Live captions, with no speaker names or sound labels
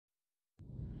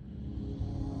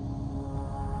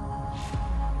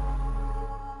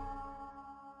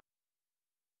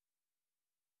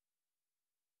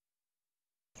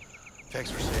Thanks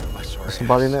for saving my soul.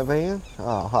 Somebody in that van?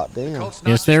 Oh, hot damn.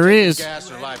 Yes, there is. Gas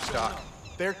or livestock.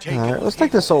 They're All taking right, let's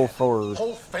take this old Ford.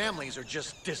 Whole families are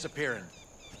just disappearing.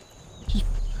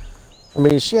 I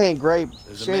mean, she ain't great.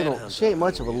 She ain't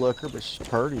much of a looker, but she's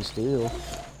pretty still.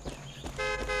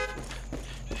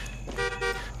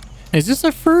 Is this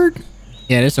a Ford?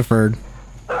 Yeah, it's a Ford.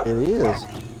 It is.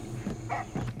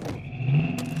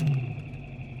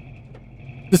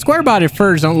 The square body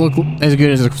Fords don't look as good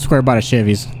as the square body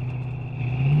Chevys.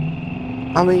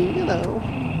 I mean, you know,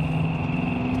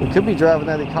 we could be driving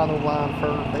that Econoline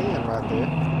Ford van right there.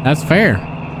 That's fair.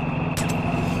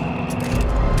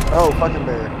 Oh, fucking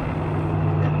bear.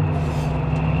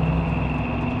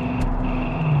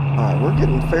 Alright, we're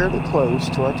getting fairly close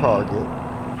to our target.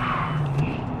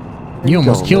 You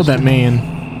almost killed that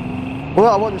man. Well,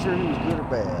 I wasn't sure he was good or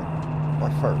bad.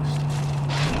 Like first.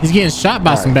 He's getting shot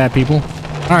by some bad people.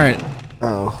 Alright.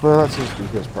 Oh, well, that seems to be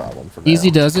his problem for now.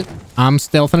 Easy does it. I'm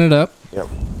stealthing it up. Yep.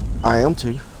 I am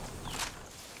too.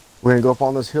 We're gonna go up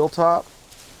on this hilltop.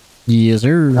 Yes,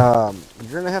 sir.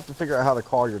 You're gonna have to figure out how to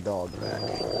call your dog back.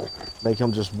 Make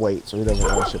him just wait so he doesn't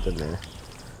rush up in there.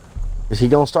 Is he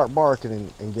gonna start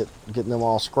barking and getting them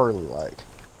all squirrely like?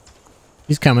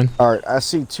 He's coming. Alright, I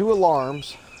see 2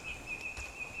 alarms.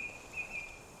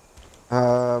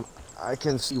 I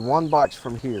can see 1 box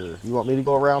from here. You want me to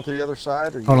go around to the other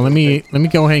side? Or Hold on, let me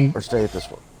go ahead and or stay at this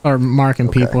one. start marking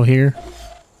people here.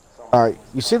 Alright,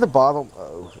 you see the bottom?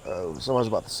 Oh, someone's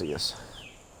about to see us.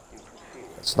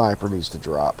 That sniper needs to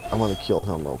drop. I'm gonna kill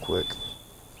him real quick.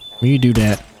 You do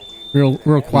that. Real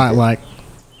quiet like.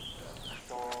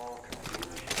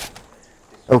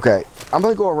 Okay, I'm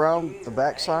gonna go around the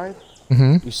backside.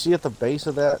 Mm-hmm. You see at the base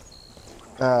of that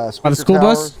speaker By the school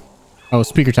tower? bus? Oh,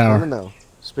 speaker tower. No.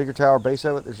 Speaker tower, base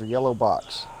of it, there's a yellow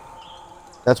box.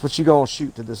 That's what you gonna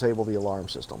shoot to disable the alarm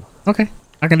system. Okay,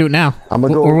 I can do it now. I'm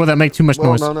gonna go, or will that make too much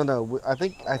noise? No. I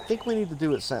think we need to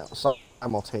do it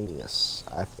simultaneous.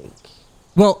 I think.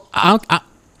 Well, I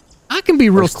can be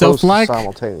real stealth-like.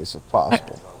 Simultaneous if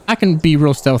possible. I can be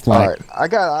real stealth-like. All right, I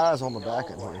got eyes on the back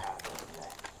of here.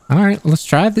 All right, let's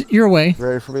try your way.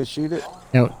 Ready for me to shoot it?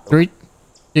 No, 3,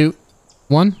 2,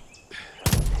 1.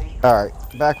 All right,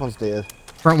 back one's dead.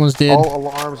 Front one's dead. All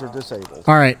alarms are disabled.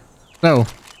 All right, so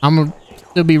I'm gonna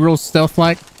still be real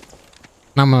stealth-like.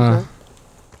 I'm gonna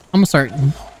start,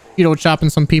 chopping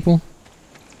some people.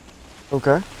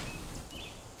 Okay.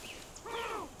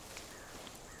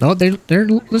 Oh, they're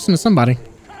listening to somebody.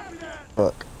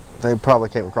 Look, they probably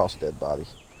came across a dead body.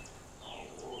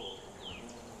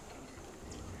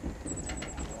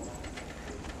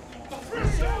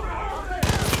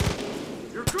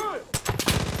 You're good.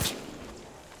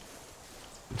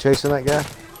 You chasing that guy?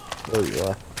 There you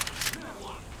are.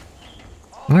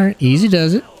 All right, easy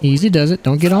does it. Easy does it.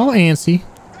 Don't get all antsy.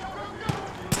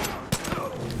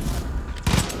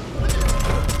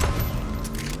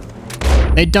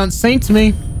 They done synced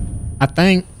me, I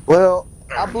think. Well,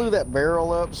 I blew that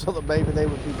barrel up so that maybe they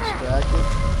would be distracted.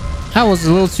 I was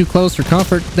a little too close for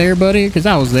comfort there, buddy, because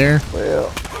I was there.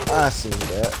 Well, I seen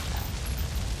that.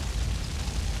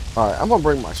 Alright, I'm gonna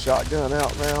bring my shotgun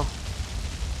out now.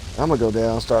 I'm gonna go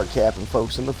down and start capping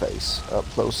folks in the face. Up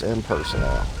close and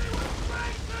personal.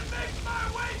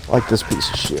 Like this piece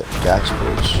of shit. Gotcha,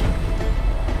 bitch.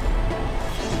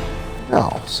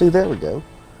 Oh, see, there we go.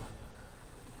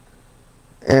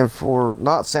 And for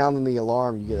not sounding the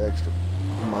alarm, you get extra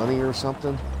money or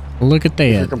something. Look at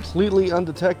If you're that. completely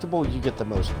undetectable, you get the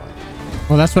most money.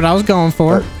 Well, that's what I was going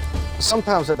for. But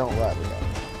sometimes they don't write it out.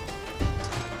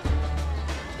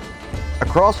 A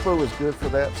crossbow is good for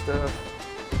that stuff.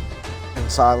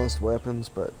 And silenced weapons,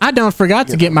 but... I don't forgot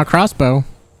to get my crossbow.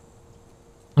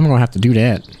 I'm going to have to do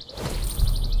that.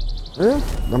 Yeah,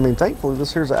 I mean, thankfully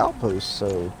this here's an outpost,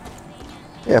 so...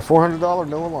 Yeah, $400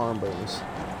 no alarm bonus.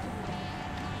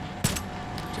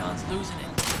 John's losing it.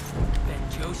 Ben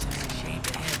Joseph's ashamed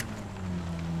of him.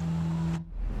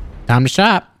 Time to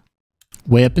shop.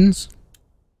 Weapons.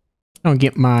 I'm going to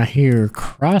get my here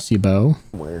crossy bow.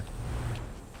 Where?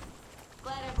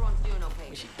 Glad everyone's doing okay.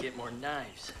 We should get more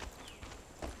knives.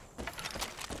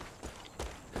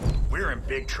 We're in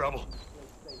big trouble.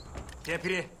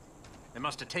 Deputy, they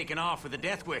must have taken off with a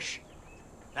death wish.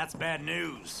 That's bad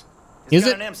news. Is It's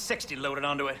it? got an M60 loaded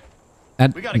onto it.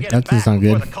 That We gotta get that it doesn't back sound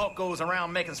before good. the cult goes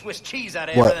around making Swiss cheese out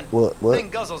of What? everything. What? Thing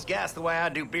guzzles gas the way I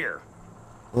do beer.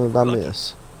 What did I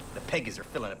miss? The Peggies are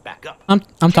filling it back up. I'm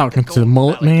Check talking to the Golden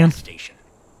mullet Valley man. gas station.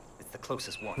 It's the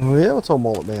closest one. Oh yeah, what's old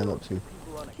mullet man up to?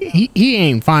 He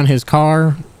ain't find his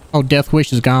car. Oh, Death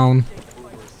Wish is gone.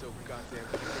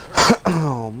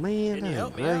 Oh man, that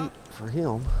ain't great for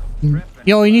him.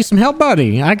 Yo, you need some help,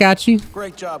 buddy? I got you.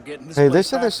 Great job getting this Hey, they place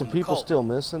said back there's some from the people cult. still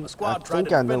missing. The I squad tried think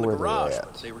to I know defend the where garage, they're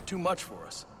but at. they were too much for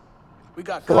us. We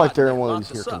got I feel like caught they're and in they one of locked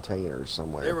these us here up. containers They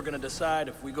somewhere. were gonna decide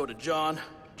if we go to John,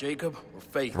 Jacob, or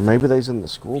Faith. Or maybe they's in the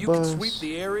school If you could bus. sweep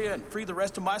the area and free the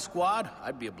rest of my squad,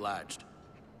 I'd be obliged.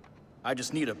 I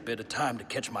just need a bit of time to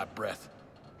catch my breath.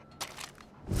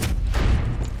 Shit,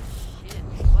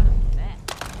 what a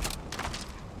mess.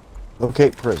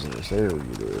 Locate prisoners. There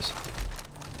it is.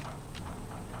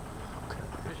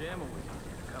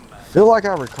 I feel like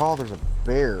I recall there's a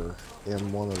bear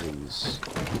in one of these.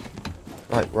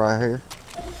 Like right here.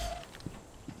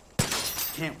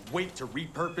 Can't wait to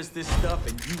repurpose this stuff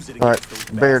and use it against Alright, those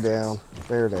bear bastards. down.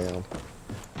 Bear down.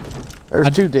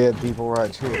 There's two dead people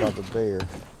right here by the bear.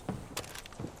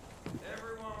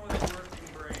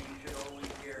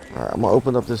 Alright, I'm gonna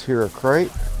open up this here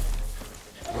crate.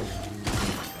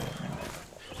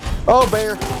 Oh,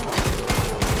 bear!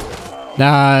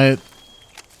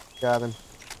 Got him.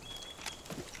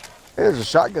 Hey, there's a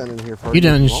shotgun in here for You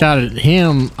done shot at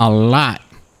him a lot.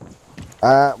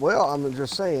 Well, I'm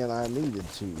just saying I needed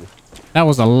to. That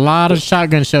was a lot of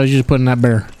shotgun shells you just put in that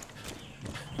bear.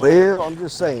 Well, I'm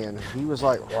just saying. He was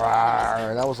like,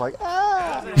 rawr, and I was like,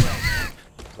 ah!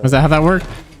 Was that how that worked?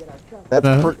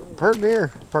 That's pert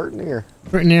near.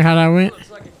 Pretty near how that went.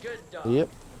 Yep.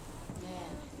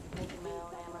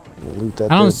 Loot I that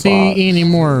don't dead see box. any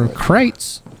more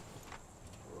crates.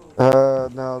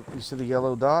 No, you see the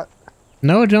yellow dot?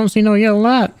 No, I don't see no yellow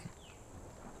light.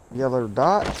 Yellow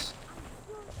dots?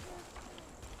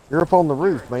 You're up on the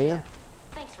roof, man.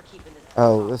 Thanks for keeping this.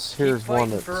 Oh, this here's one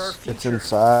fighting for our that's it's future.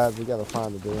 inside. We gotta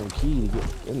find the damn key to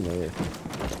get in there.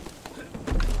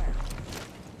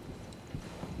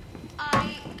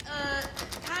 I,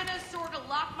 kind of sort of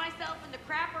locked myself in the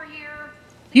crapper here.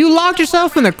 You locked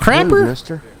yourself in the Move, crapper?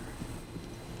 mister.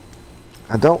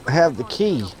 I don't have the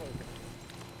key.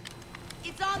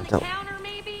 It's on the Don't- counter,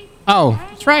 maybe? Oh,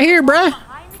 it's right here, bruh.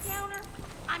 Behind the counter?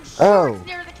 I'm sure Oh. it's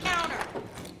near the counter.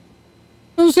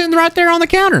 Who's sitting right there on the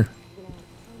counter?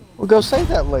 Well, go save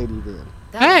that lady then.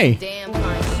 Hey. Damn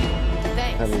fine.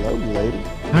 Thanks. Hello, lady.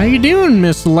 How you doing,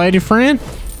 Miss Lady Friend?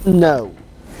 No.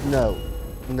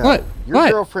 What? Your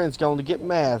What? girlfriend's going to get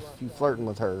mad if you flirting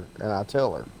with her, and I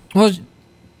tell her. Well,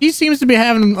 he seems to be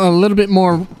having a little bit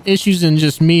more issues than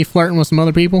just me flirting with some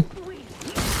other people.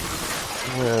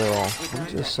 Well, I'm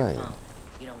just saying.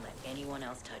 You don't let anyone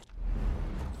else touch.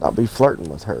 Not be flirting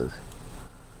with her.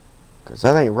 Because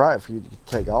that ain't right for you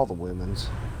to take all the women's.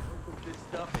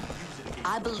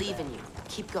 I believe in you.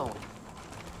 Keep going.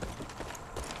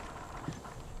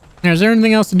 Now, is there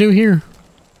anything else to do here?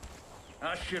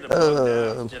 I should have bugged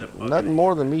out instead of bugging Nothing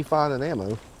more than me finding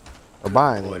ammo. Or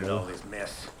buying avoided all ammo. this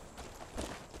mess.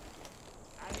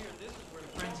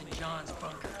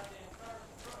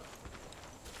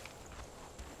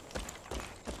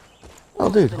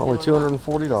 Oh, dude, only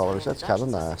 $240. That's kind of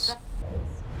nice.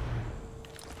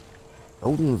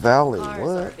 Golden Valley, Cars are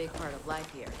a what? big part of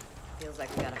life here. Feels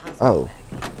like we got a husband. Oh.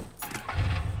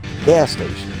 Gas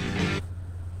station.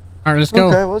 All right, let's go.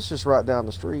 Okay, well, it's just right down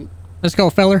the street. Let's go,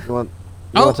 feller. You want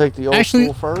Oh, to take the old actually-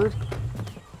 school Ferd?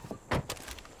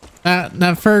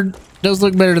 That fur does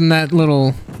look better than that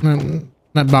little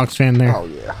that box fan there. Oh,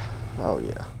 yeah. Oh,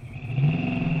 yeah.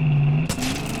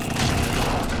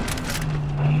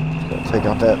 Gotta take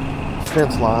out that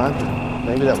fence line.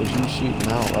 Maybe that was you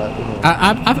shooting out,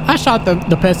 right? I shot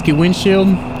the pesky windshield.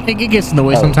 It gets in the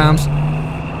way Oh. sometimes.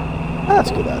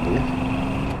 That's a good idea.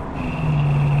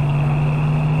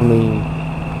 I mean,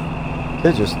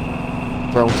 they just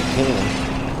throw the cannon.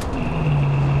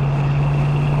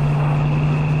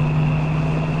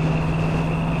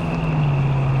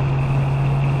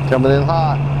 Coming in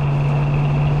hot.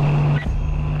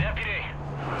 Deputy,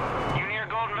 you near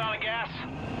Golden Valley Gas?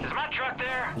 Is my truck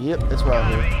there? Yep, it's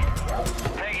right here.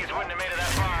 Peggy's wouldn't have made it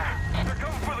that far. They're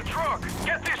coming for the truck.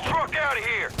 Get this truck out of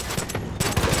here.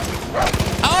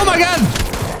 Oh my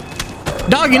God!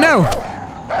 Dog, you know.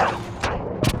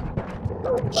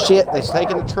 Shit, they's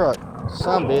taking the truck.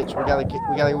 Son of a bitch, we gotta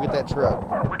go get that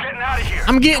truck. We're getting out of here.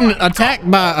 I'm getting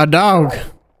attacked by a dog.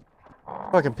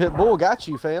 Fucking pit bull got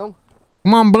you, fam.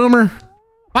 Come on, Boomer.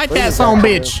 Fight Look that at son that,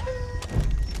 bitch.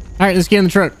 All right, let's get in the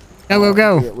truck. Go, go,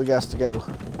 go. Yeah, we got to go.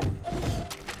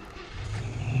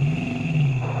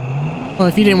 Well,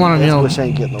 if you didn't want to, you know, Which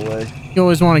ain't getting away. you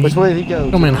always want Which to way did he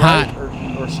go? come in To the right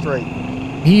hot. or straight?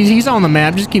 He's on the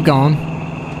map. Just keep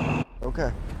going.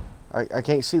 Okay. I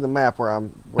can't see the map where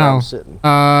I'm sitting.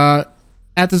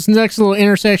 At this next little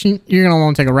intersection, you're gonna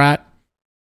want to take a right.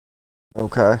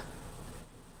 Okay.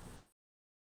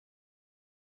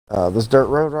 This dirt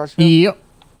road right here? Yep.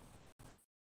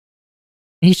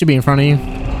 He should be in front of you.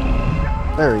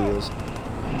 There he is.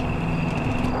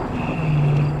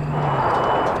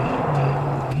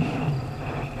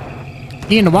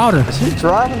 He in the water. Is he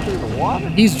driving through the water?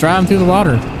 He's driving through the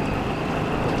water. Shit,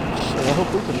 I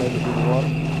hope we can make it through the water.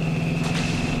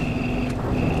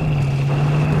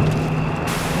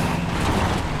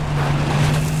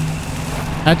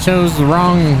 I chose the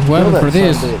wrong weapon for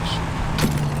this.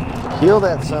 Kill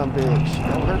that son bitch.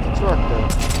 Don't hurt the truck though.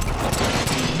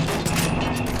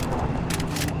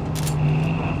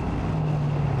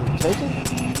 Take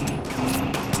it?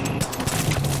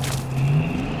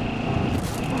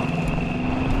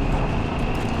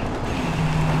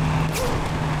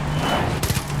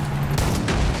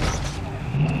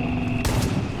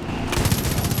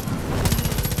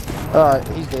 Alright,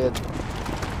 he's dead.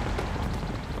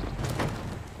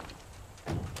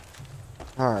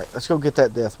 Alright, let's go get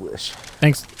that death wish.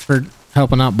 Thanks for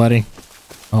helping out, buddy.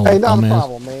 Oh, Hey, not a dumbass.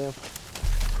 problem, man.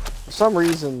 For some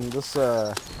reason, this, you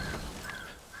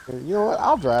know what?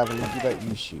 I'll drive and let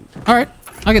you shoot. All right,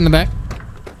 I'll get in the back.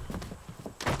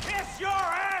 Kiss your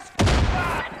ass!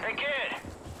 Hey kid,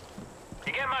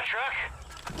 you get my truck?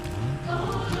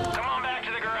 Come on back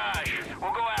to the garage.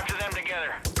 We'll go after them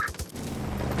together.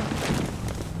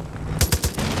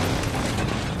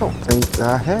 I don't think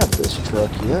I have this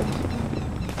truck yet.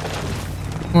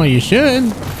 Well, you should,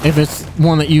 if it's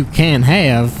one that you can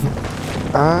have.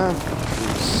 I'm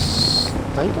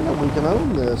thinking that we can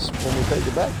own this when we take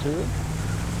it back to it.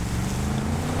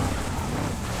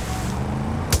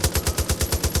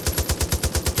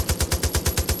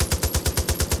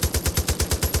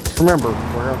 Just remember,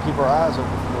 we're going to keep our eyes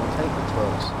open if we're going to take the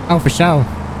trucks. Oh, for sure.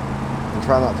 And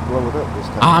try not to blow it up this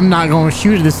time. I'm not going to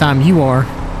shoot it this time. You are.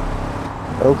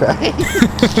 Okay.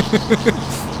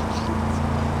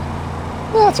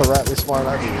 That's a rightly smart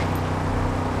idea.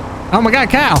 Oh my God,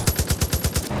 Kyle.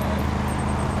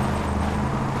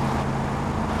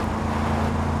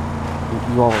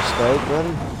 You want a steak,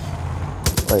 buddy?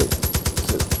 Wait.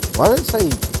 Why did it say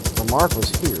the mark was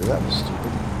here? That was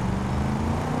stupid.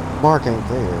 Mark ain't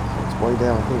there. It's way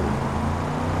down here.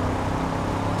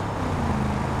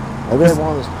 Maybe they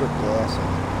wanted us to put gas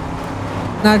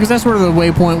in. Nah, because that's where the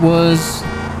waypoint was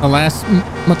the last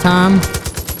time.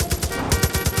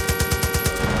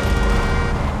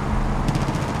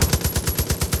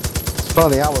 It's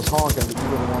funny, I was honking, but you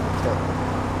didn't want to tell me.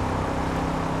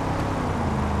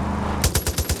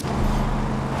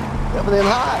 Coming in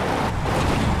high.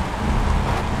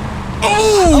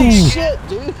 Oh, Shit,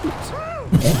 dude.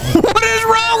 what is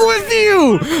wrong with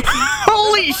you?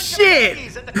 Holy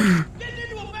shit.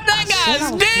 That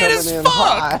guy's dead as Coming in fuck.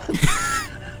 high.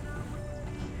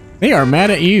 They are mad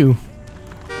at you.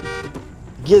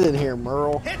 Get in here,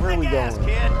 Merle. Where are we Gas, going?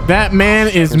 kid. That man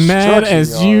is mad Construction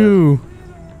as yard. you.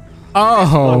 Oh,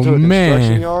 Going to a construction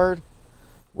man. yard?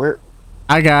 Where?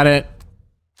 I got it.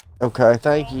 Okay,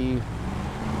 thank you.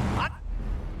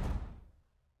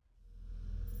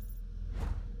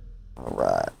 All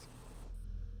right.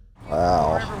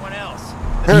 Wow. Everyone else.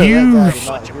 You- That guy did not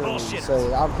Bunch of hear me bullshit.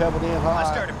 say, I'm coming in I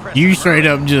hot. started pressing You the straight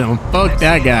button. up just fuck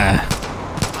that guy.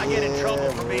 I get in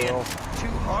trouble for being well. too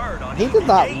hard on He you. did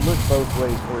not look both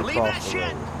ways before he Believe that crossed the shit?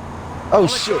 road. Oh Only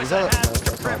shit, choice is I that had was to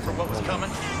that's prep not for what was good. coming,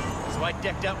 so I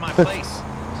decked out my place.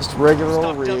 Just a regular old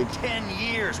Stocked rig. up 10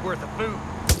 years worth of food.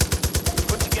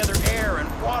 Put together air and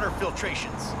water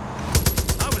filtrations.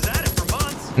 I was at it for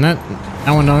months. And that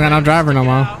one don't got no driver no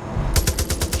more.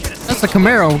 That's a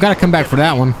Camaro. Gotta come back for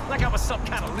that one. Like I was some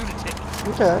kind of lunatic.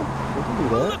 Okay, we can do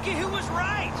that. Looky who was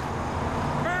right.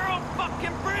 Merle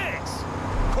fucking Briggs.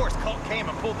 Of course, Colt came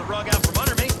and pulled the rug out from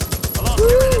under me. I lost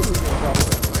everything. Well,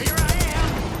 here I am,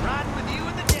 riding with you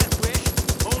in the Death Wish,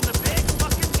 holding a big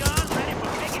fucking gun, ready for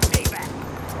taking payback.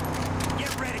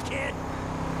 Get ready, kid.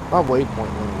 My waypoint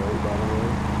went away, by the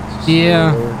way. It's just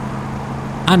Yeah. there.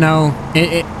 I know.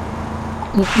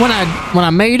 When I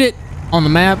made it on the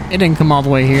map, it didn't come all the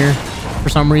way here for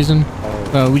some reason.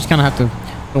 So we just kind of have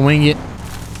to wing it.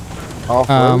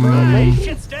 Off-road, maybe?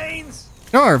 Shit stains.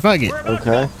 Sure, fuck it. We're about to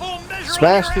Okay. go full measure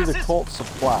Smash on through your the asses. cult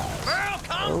supplies. Merle,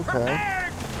 come Okay.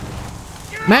 prepared.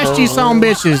 Mashed you some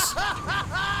bitches.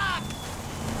 I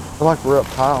feel like we're up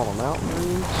high on a mountain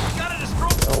ridge. Gotta destroy.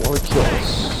 They don't want to kill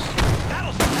us.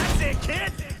 That's it,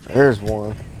 kid. There's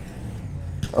one.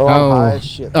 Oh, I'm high as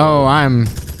shit. Oh, I'm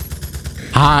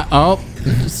high. Oh,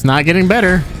 it's not getting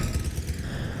better.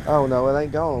 Oh no, it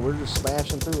ain't going. We're just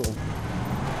smashing through them.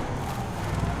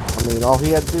 I mean, all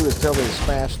he had to do is tell me to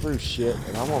smash through shit,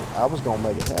 and I was gonna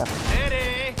make it happen.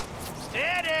 Steady.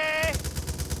 Steady.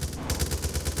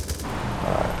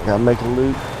 Alright, I gotta make a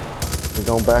loop. We're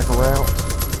going back around.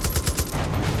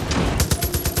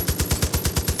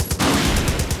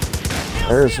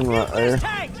 There's one right there.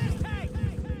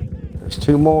 There's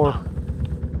two more.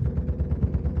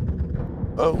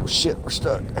 Oh shit, we're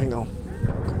stuck. Hang on.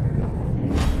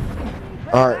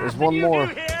 Alright, there's one more.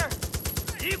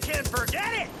 You can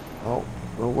forget it. Oh,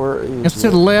 well, where is It's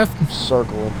to the left.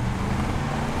 Circling.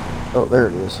 Oh, there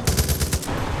it is.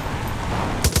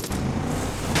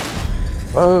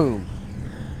 Boom.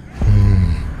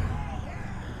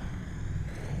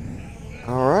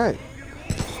 Alright.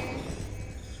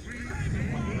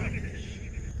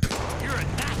 You're a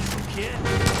natural kid.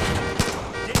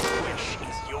 This wish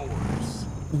is yours.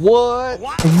 What?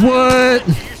 What?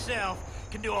 Yourself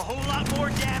can do a whole lot more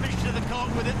damage to the cult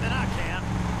with it than I can.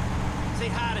 Say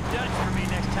hi to Dutch for me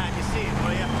next time you see it,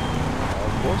 will ya?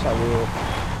 Of course I will.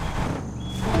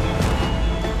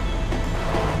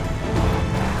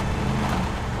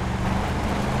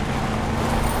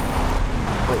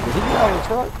 Wait, did he get out of the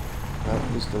truck? No,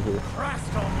 he's still here.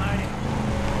 Christ almighty.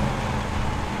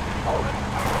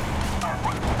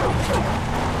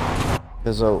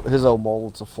 His old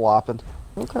molds are flopping.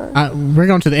 Okay. We're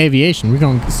going to the aviation. We're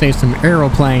going to save some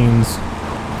aeroplanes.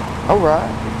 Alright.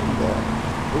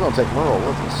 We're going to take Merle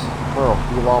with us. Merle,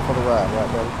 you along for the ride,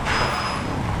 right, buddy?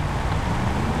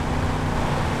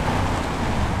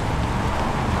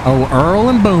 Oh, Earl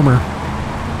and Boomer.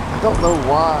 I don't know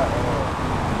why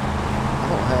I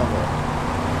don't have a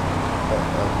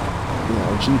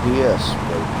GPS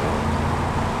waypoint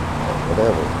or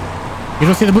whatever. You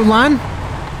don't see the blue line?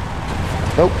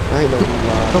 Nope, there ain't no blue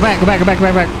line. Go back.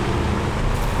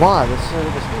 Why? This said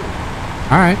it was here.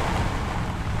 All right.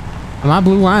 My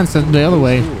blue line said the other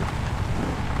way.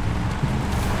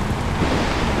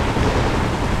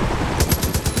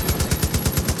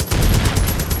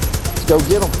 Let's go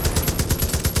get them.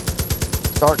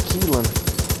 Start keeling.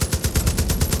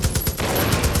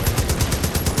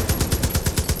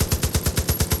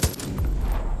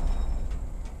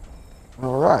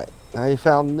 All right, now you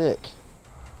found Nick.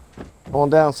 Go on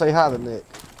down and say hi to Nick.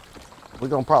 We're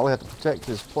gonna probably have to protect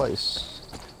his place.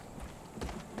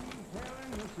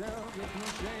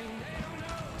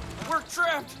 We're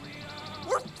trapped.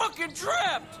 We're fucking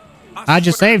trapped. I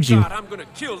just swear to saved you. God, I'm gonna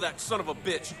kill that son of a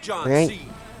bitch, John We C.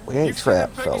 ain't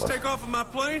trapped, Peggy's fella. take off of my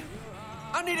plane?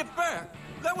 I need it back.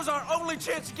 That was our only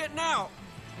chance of getting out.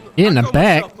 In the I go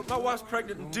back. myself, but my wife's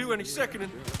pregnant and due any second,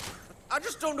 and I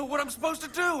just don't know what I'm supposed to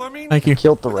do. I mean, Thank you.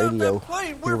 Killed the without radio. that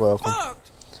plane, You're we're welcome.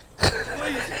 fucked.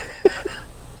 Please.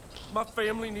 My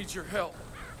family needs your help.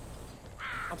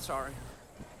 I'm sorry.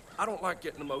 I don't like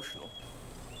getting emotional.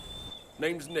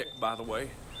 Name's Nick, by the way.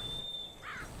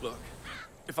 Look,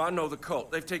 if I know the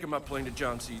cult, they've taken my plane to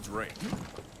John Seed's range.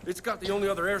 It's got the only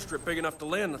other airstrip big enough to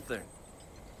land the thing.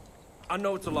 I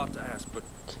know it's a lot to ask, but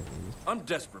I'm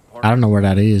desperate, partner. I don't know where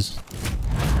that is.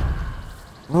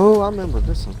 Oh, I remember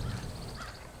this one.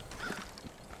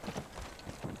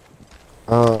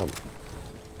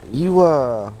 You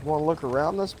want to look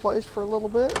around this place for a little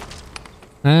bit?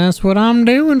 That's what I'm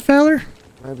doing, feller.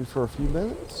 Maybe for a few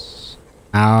minutes?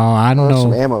 Oh, I don't There's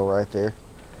some know. ammo right there.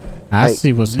 I Hey,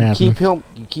 see what's you happening.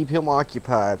 You keep him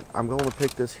occupied. I'm going to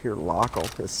pick this here lock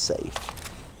off his safe.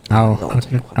 Oh, Don't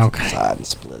take what's okay. inside and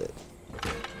split it.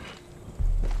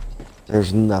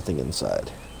 There's nothing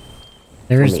inside.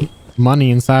 There's me.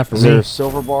 money inside for Is there me. a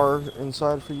silver bar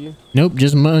inside for you? Nope,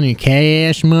 just money.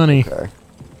 Cash money. Okay.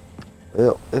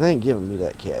 Well, it ain't giving me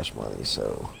that cash money,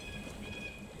 so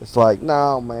it's like,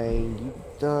 no, man,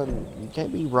 you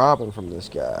can't be robbing from this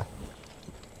guy.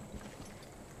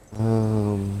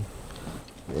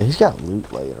 Yeah, he's got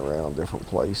loot laying around different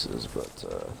places, but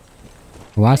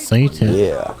Oh, I see it.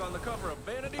 yeah, On the cover of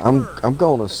Vanity I'm Fair.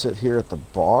 gonna sit here at the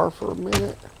bar for a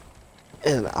minute,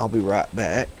 and I'll be right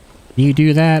back. You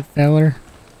do that, feller.